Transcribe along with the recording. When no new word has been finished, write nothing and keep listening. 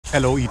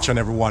Hello each and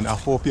everyone, I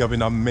hope you have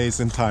an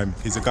amazing time.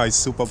 It's your guy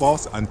Super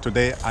Boss, and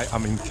today I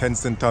am in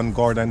Kensington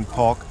Garden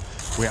Park,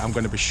 where I'm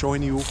going to be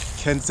showing you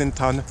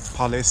Kensington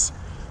Palace.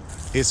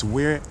 Is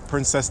where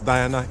Princess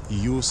Diana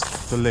used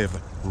to live,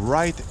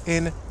 right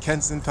in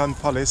Kensington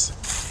Palace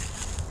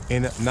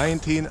in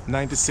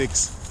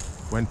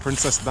 1996, when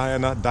Princess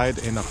Diana died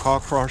in a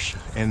car crash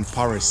in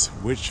Paris,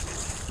 which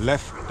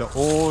left the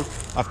whole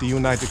of the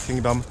United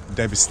Kingdom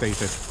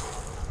devastated.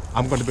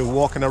 I'm going to be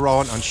walking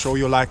around and show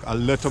you like a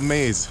little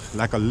maze,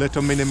 like a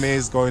little mini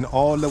maze going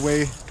all the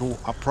way to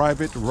a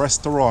private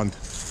restaurant.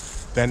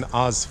 Then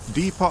as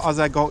deeper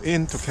as I go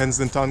into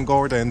Kensington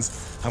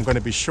Gardens, I'm going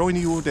to be showing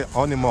you the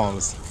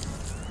animals.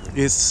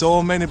 It's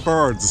so many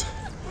birds.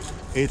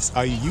 It's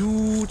a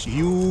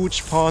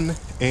huge pond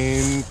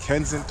in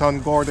Kensington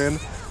Garden,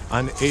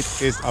 and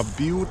it is a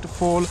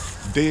beautiful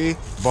day,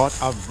 but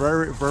a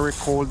very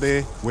cold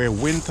day, where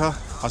winter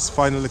has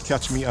finally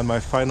catch me on my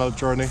final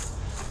journey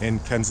in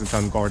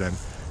Kensington Garden.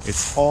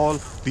 It's all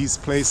these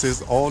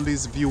places, all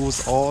these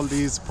views, all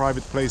these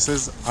private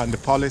places, and the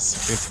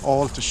palace. It's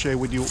all to share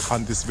with you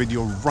on this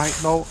video right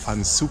now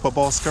on Super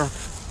Bosker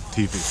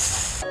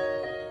TV.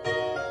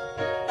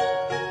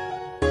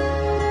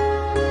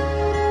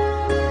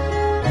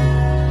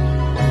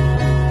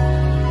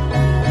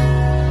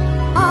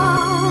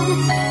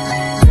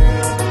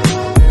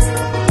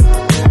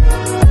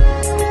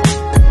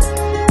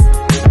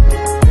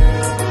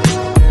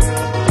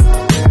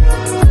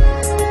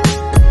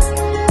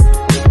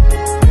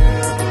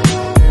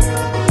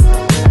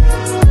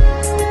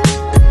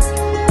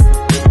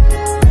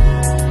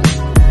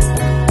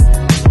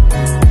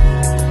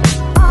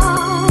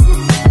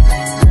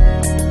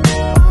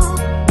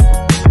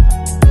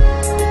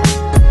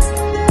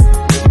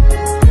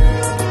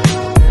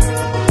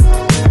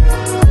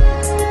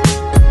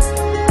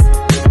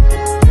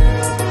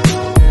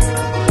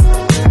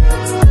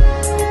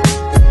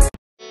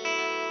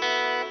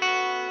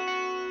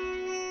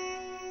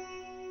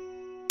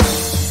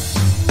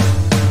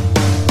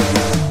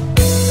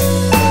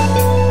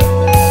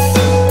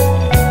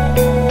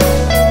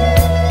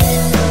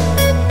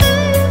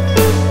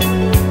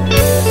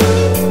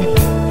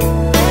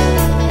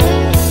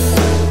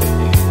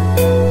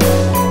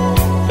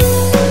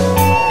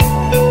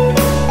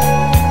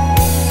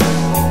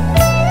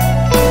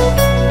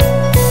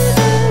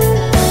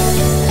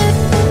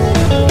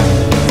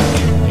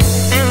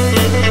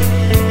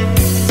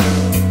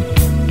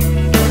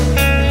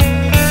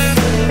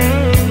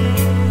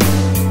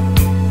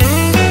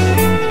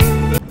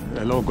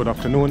 Good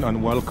afternoon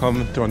and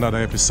welcome to another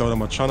episode of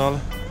my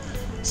channel.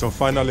 So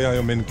finally I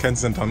am in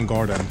Kensington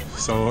Garden.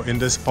 So in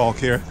this park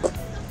here,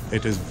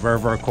 it is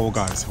very cold,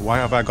 guys. Why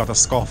have I got a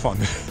scarf on?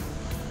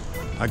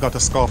 I got a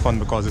scarf on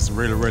because it's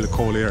really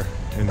cold here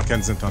in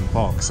Kensington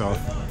Park. So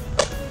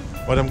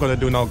what I'm gonna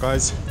do now,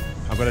 guys,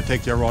 I'm gonna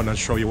take you around and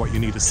show you what you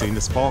need to see in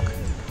this park.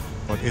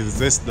 But is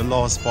this the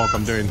last park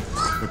I'm doing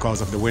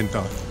because of the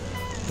winter?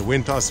 The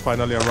winter has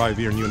finally arrived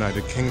here in the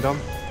United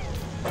Kingdom,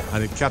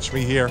 and it catch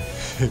me here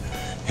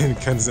in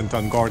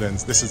Kensington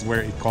Gardens. This is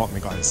where it caught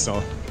me, guys.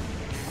 So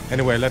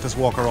anyway, let us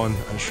walk around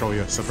and show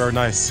you. It's a very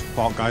nice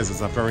park, guys.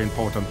 It's a very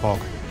important park.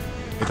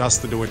 It has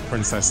to do with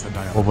Princess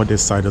Diana. Over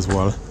this side as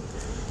well,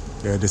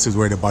 yeah, this is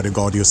where the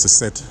bodyguard used to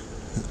sit,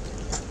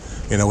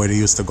 you know, where they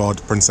used to guard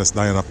Princess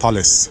Diana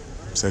Palace.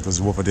 So it was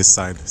over this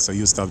side, so you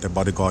used to have the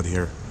bodyguard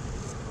here.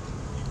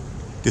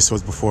 This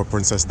was before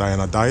Princess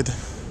Diana died,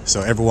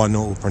 so everyone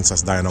knew who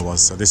Princess Diana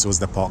was. So this was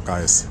the park,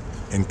 guys,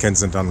 in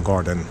Kensington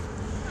Garden.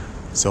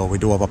 So we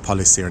do have a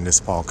palace here in this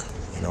park,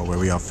 you know, where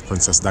we have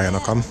Princess Diana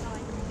come.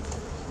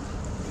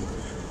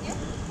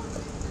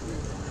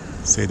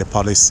 See, the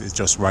palace is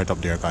just right up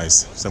there,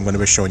 guys. So I'm going to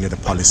be showing you the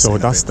palace. So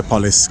that's the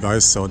palace,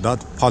 guys. So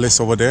that palace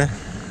over there,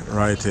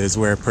 right, is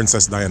where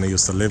Princess Diana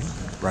used to live,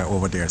 right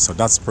over there. So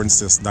that's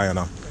Princess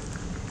Diana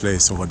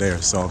place over there.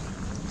 So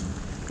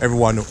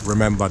everyone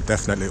remember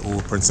definitely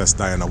who Princess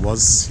Diana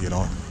was, you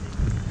know.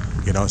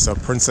 So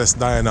Princess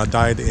Diana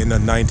died in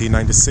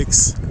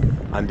 1996.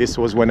 And this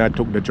was when I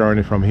took the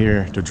journey from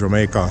here to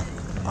Jamaica,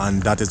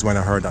 and that is when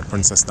I heard that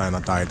Princess Diana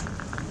died.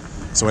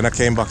 So when I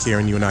came back here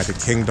in the United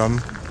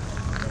Kingdom,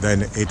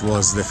 then it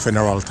was the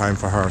funeral time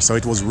for her. So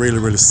it was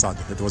really sad.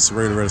 It was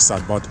really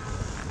sad. But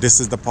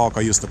this is the park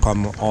I used to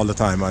come all the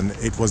time, and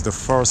it was the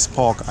first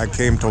park I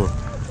came to,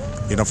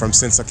 you know, from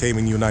since I came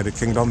in the United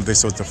Kingdom.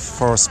 This was the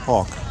first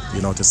park,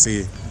 you know, to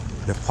see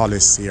the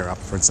palace here of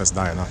Princess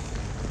Diana.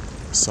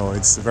 So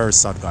it's very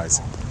sad, guys.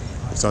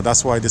 So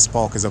that's why this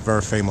park is a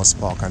very famous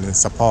park, and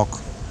it's a park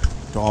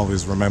to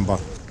always remember.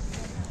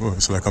 Oh,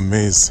 it's like a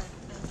maze.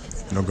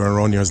 You know, going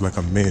around here is like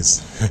a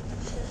maze.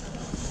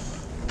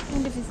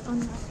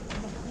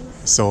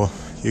 So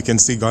you can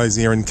see, guys,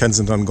 here in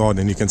Kensington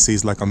Garden, you can see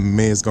it's like a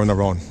maze going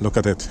around. Look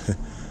at it.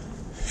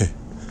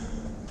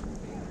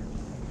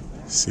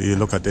 See,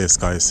 look at this,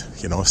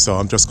 guys. You know, so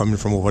I'm just coming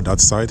from over that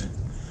side.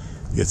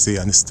 You can see,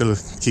 and it still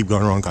keep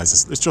going around,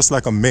 guys. It's just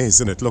like a maze,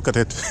 isn't it? Look at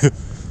it.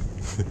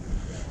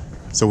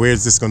 So where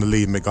is this going to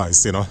lead me,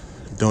 guys? You know,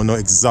 don't know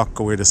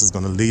exactly where this is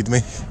going to lead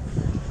me,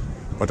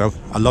 But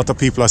a lot of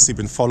people have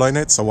been following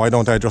it, so why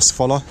don't I just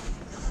follow?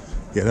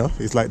 You know,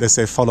 it's like they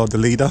say, follow the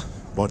leader,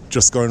 but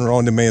just going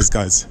around the maze,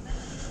 guys.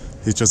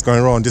 He's just going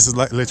around. This is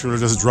like literally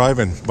just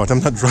driving, but I'm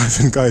not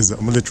driving, guys.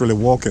 I'm literally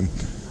walking.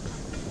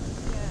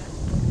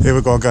 Here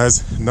we go,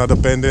 guys. Another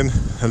bending,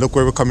 and look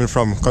where we're coming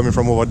from. Coming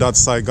from over that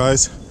side,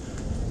 guys.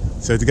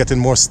 So it's getting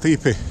more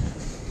steepy.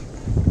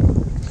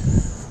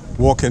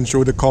 Walking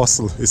through the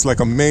castle. It's like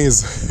a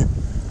maze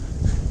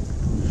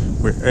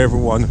where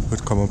everyone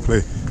would come and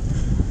play.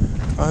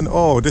 And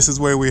oh, this is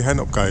where we end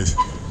up, guys.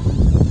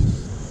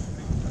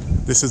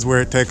 This is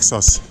where it takes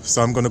us.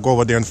 So I'm gonna go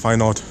over there and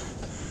find out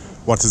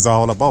what it's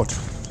all about.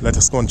 Let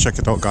us go and check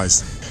it out,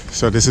 guys.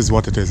 So this is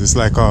what it is. It's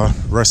like a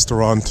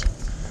restaurant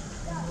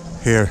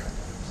here.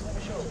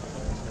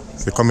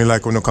 It's coming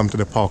like when you come to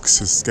the parks.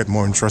 It's get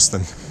more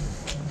interesting.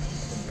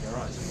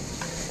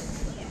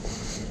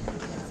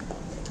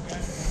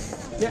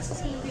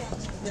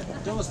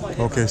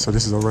 Okay, so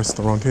this is a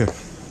restaurant here.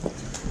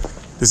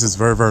 This is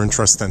very, very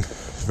interesting.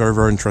 Very,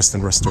 very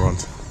interesting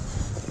restaurant.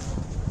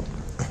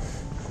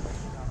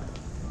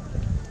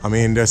 I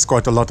mean, there's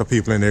quite a lot of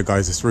people in there,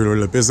 guys. It's really,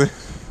 really busy.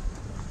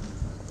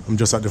 I'm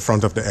just at the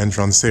front of the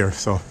entrance here,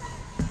 so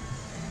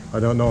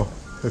I don't know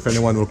if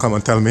anyone will come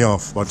and tell me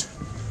off, but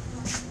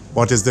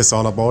what is this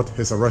all about?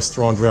 It's a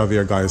restaurant we have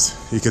here, guys.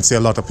 You can see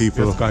a lot of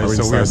people. Yes, guys,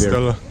 so we're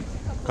still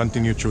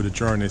continue through the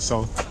journey.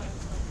 So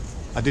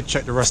I did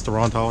check the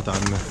restaurant out,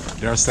 and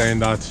they're saying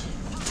that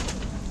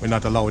we're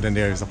not allowed in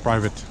there. It's a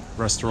private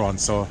restaurant,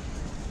 so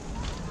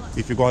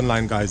if you go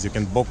online, guys, you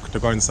can book to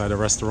go inside the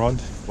restaurant,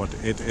 but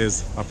it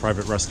is a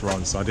private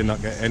restaurant, so I did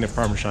not get any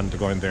permission to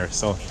go in there.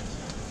 So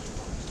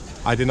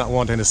I did not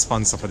want any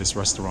sponsor for this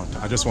restaurant.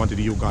 I just wanted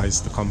you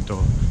guys to come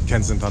to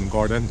Kensington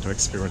Garden to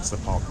experience the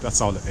park. That's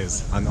all it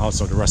is, and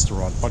also the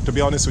restaurant. But to be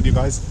honest with you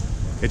guys,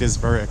 it is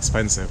very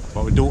expensive.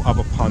 But we do have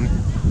a pond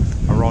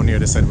around here,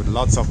 they said, with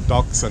lots of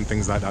ducks and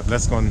things like that.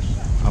 Let's go and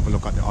have a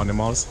look at the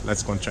animals.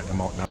 Let's go and check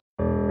them out now.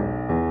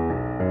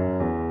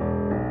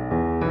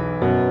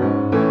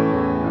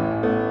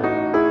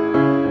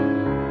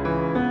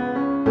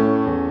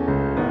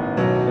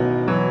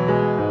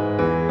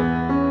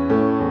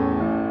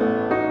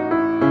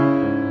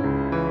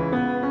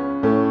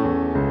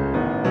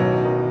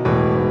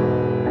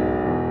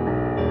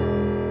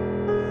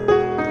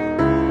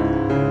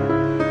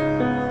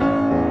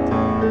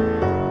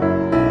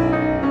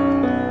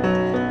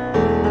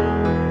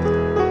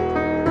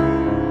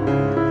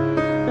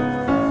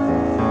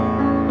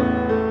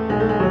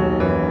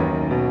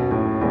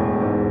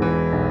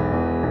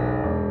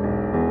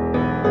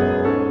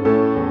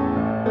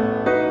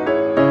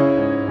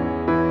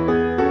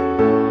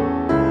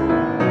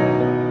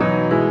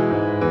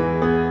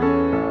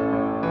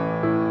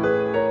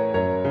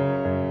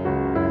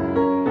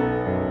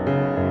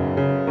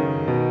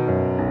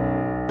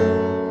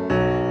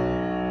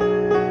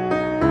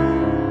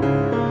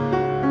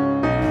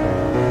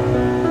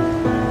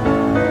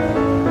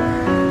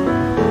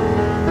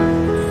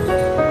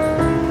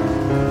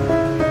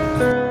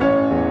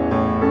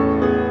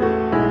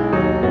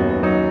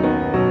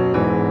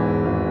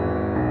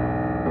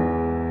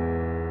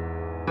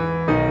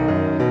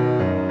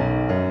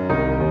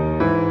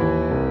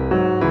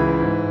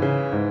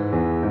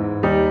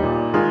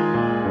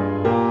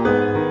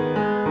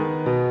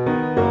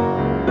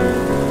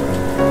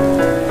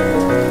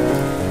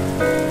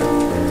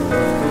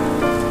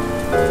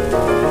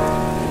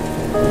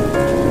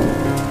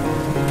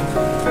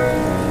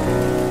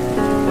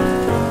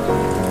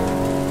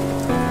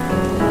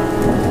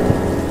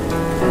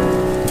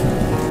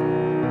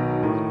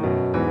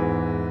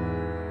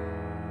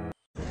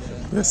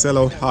 Yes,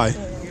 hello, hi.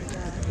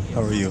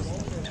 How are you?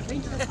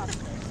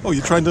 Oh,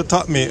 you're trying to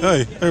top me.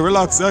 Hey,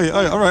 relax. Hey,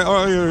 all right,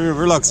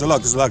 relax.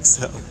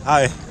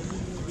 Hi.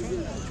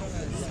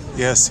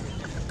 Yes,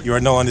 you are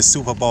now on the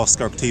Super Boss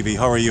Scarp TV.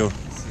 How are you?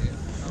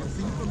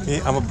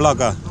 Me, I'm a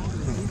blogger.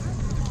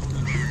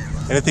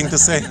 Anything to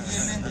say?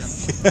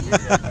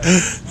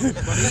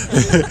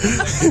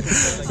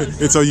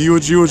 It's a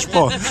huge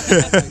paw.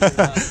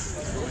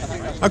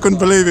 I couldn't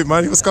believe it,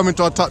 man. He was coming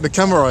to attack the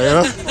camera, you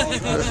know?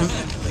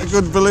 I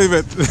couldn't believe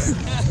it.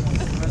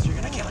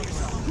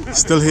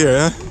 Still here,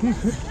 yeah?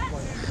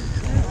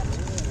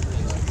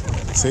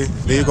 See,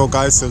 there you go,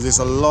 guys. So there's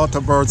a lot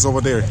of birds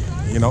over there,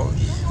 you know?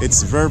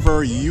 It's very,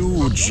 very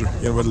huge, you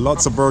know, with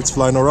lots of birds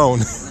flying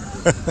around.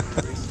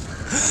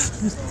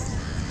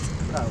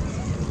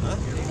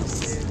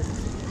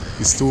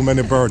 There's too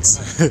many birds.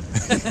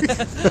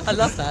 I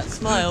love that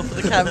smile for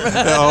the camera.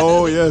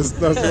 Oh yes,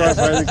 that's right,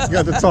 man. You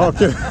got to talk.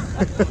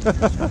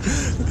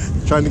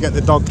 Trying to get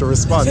the dog to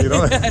respond, you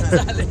know. Yeah,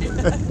 exactly.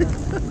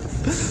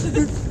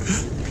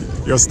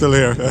 You're still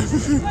here.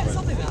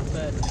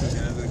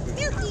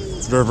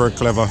 It's very, very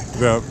clever.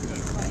 Yeah.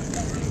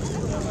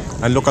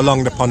 And look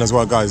along the pond as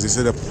well, guys. You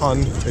see the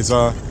pond is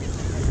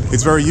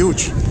it's very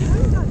huge.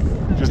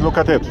 Just look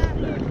at it.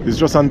 It's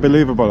just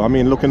unbelievable. I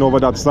mean, looking over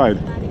that side.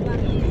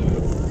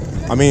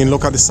 I mean,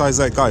 look at the size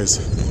of it, guys.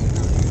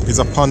 It's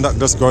a pond that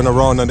just going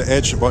around on the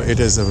edge, but it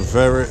is a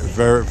very,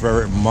 very,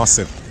 very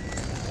massive.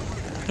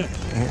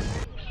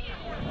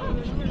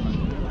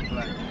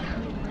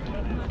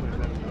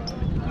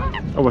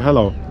 Oh,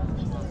 hello.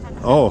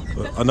 Oh,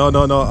 no,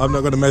 no, no, I'm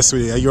not gonna mess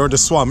with you. You're the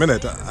swarm,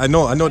 innit? I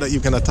know that you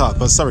can attack,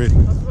 but sorry.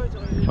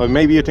 Or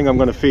maybe you think I'm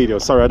gonna feed you.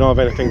 Sorry, I don't have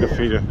anything to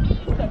feed you.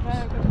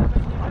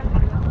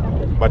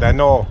 But I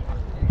know,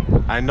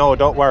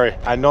 don't worry.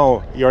 I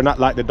know you're not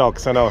like the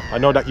ducks. I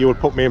know that you will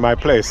put me in my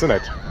place,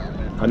 innit?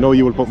 I know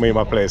you will put me in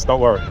my place. Don't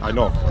worry, I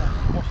know.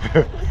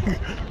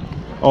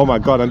 Oh my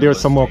God, and there's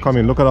some more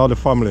coming. Look at all the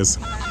families.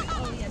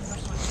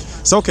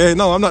 It's okay.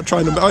 No, I'm not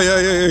trying to. Oh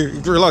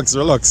yeah. Relax.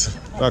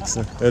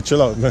 Yeah,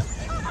 chill out, man.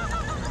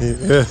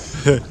 Yeah.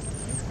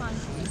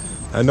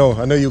 I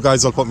know you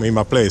guys will put me in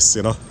my place,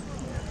 you know.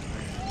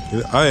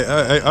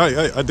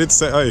 I did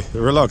say, hey,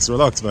 relax,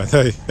 man.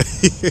 Hey.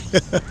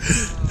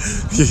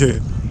 Yeah.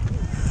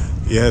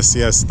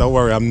 Yes, don't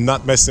worry, I'm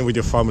not messing with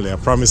your family. I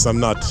promise I'm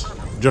not.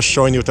 Just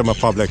showing you to my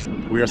public.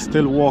 We are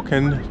still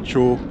walking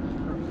through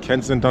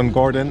Kensington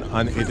Garden,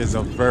 and it is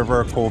a very,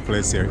 very cold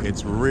place here.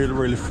 It's really,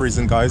 really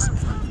freezing, guys.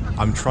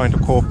 I'm trying to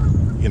cope,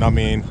 you know what I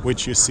mean,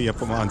 which you see I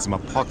put my hands in my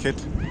pocket.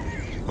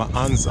 My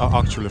hands are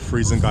actually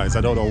freezing, guys.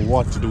 I don't know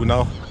what to do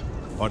now,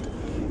 but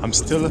I'm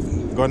still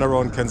going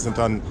around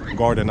Kensington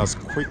Garden as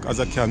quick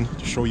as I can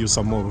to show you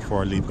some more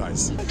before I leave,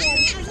 guys.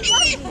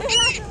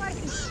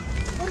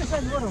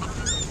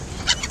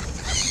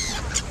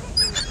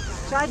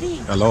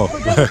 Hello.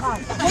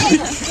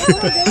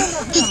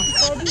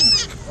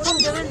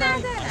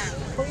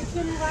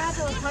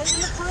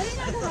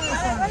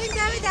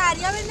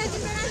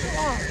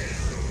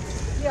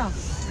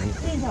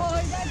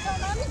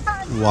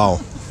 Wow.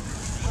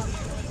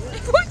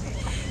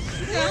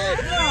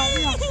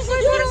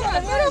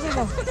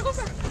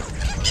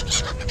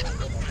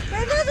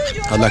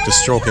 I'd like to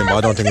stroke him, but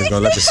I don't think he's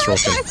gonna let me stroke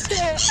him.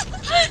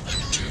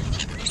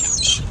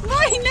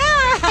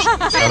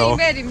 Hello.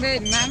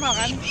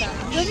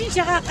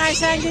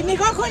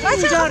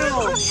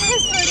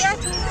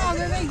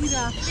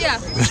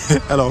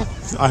 Hello.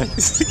 Hi.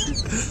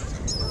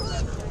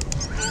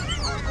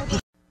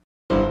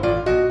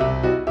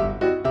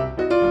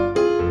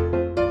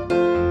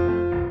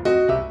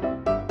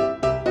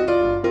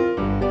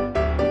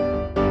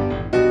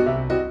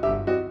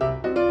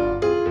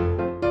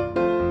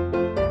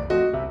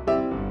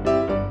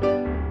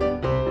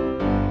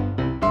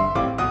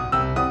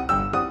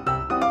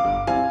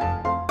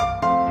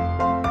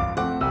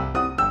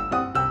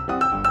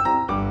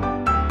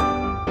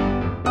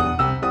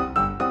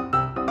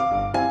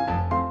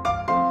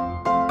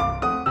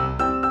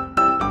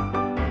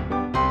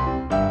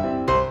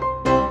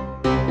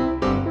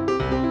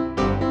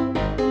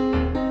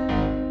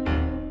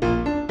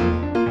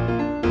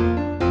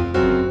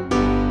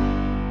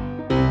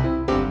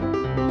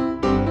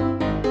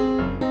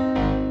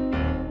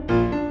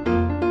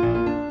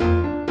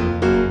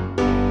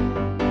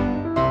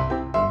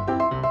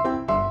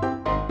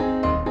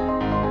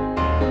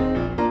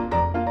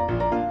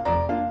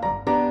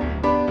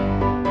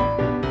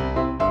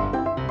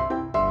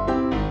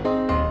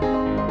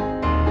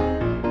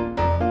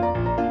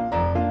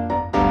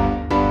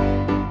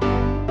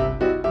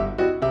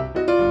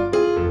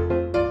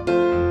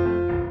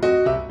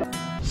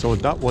 So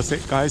that was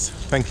it, guys.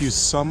 Thank you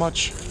so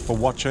much for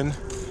watching.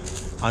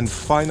 And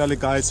finally,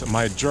 guys,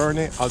 my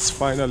journey has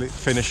finally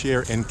finished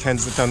here in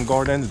Kensington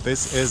Gardens.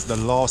 This is the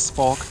last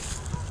park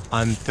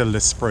until the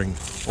spring.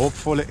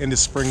 Hopefully in the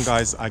spring,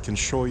 guys, I can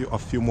show you a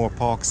few more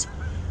parks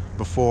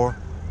before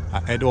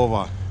I head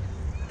over.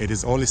 It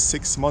is only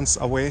 6 months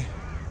away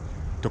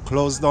to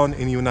close down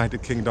in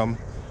United Kingdom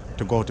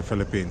to go to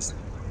Philippines.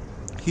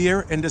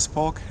 Here in this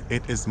park,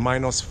 it is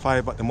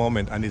 -5 at the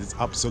moment, and it is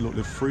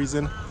absolutely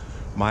freezing.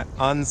 My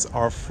hands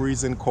are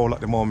freezing cold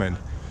at the moment.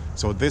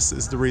 So this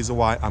is the reason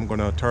why I'm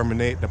gonna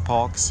terminate the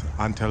parks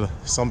until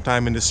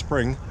sometime in the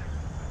spring.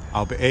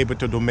 I'll be able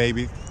to do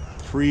maybe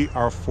 3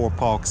 or 4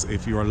 parks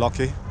if you're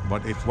lucky.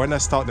 But if when I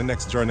start the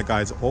next journey,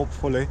 guys,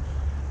 hopefully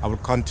I will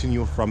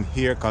continue from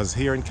here, because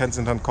here in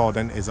Kensington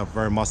Gardens is a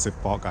very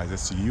massive park, guys.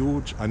 It's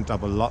huge and I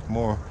have a lot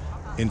more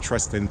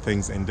interesting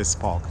things in this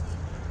park.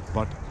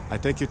 But I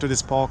take you to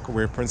this park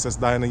where Princess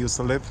Diana used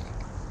to live.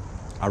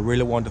 I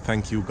really want to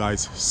thank you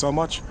guys so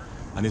much.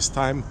 And it's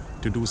time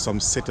to do some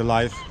city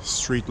life,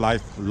 street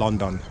life,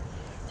 London,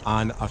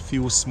 and a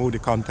few smoothie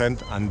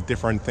content and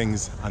different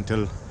things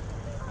until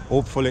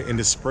hopefully in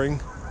the spring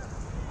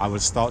I will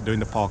start doing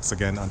the parks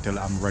again until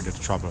I'm ready to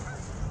travel.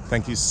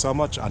 Thank you so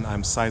much, and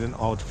I'm signing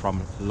out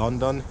from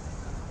London,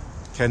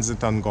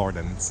 Kensington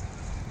Gardens.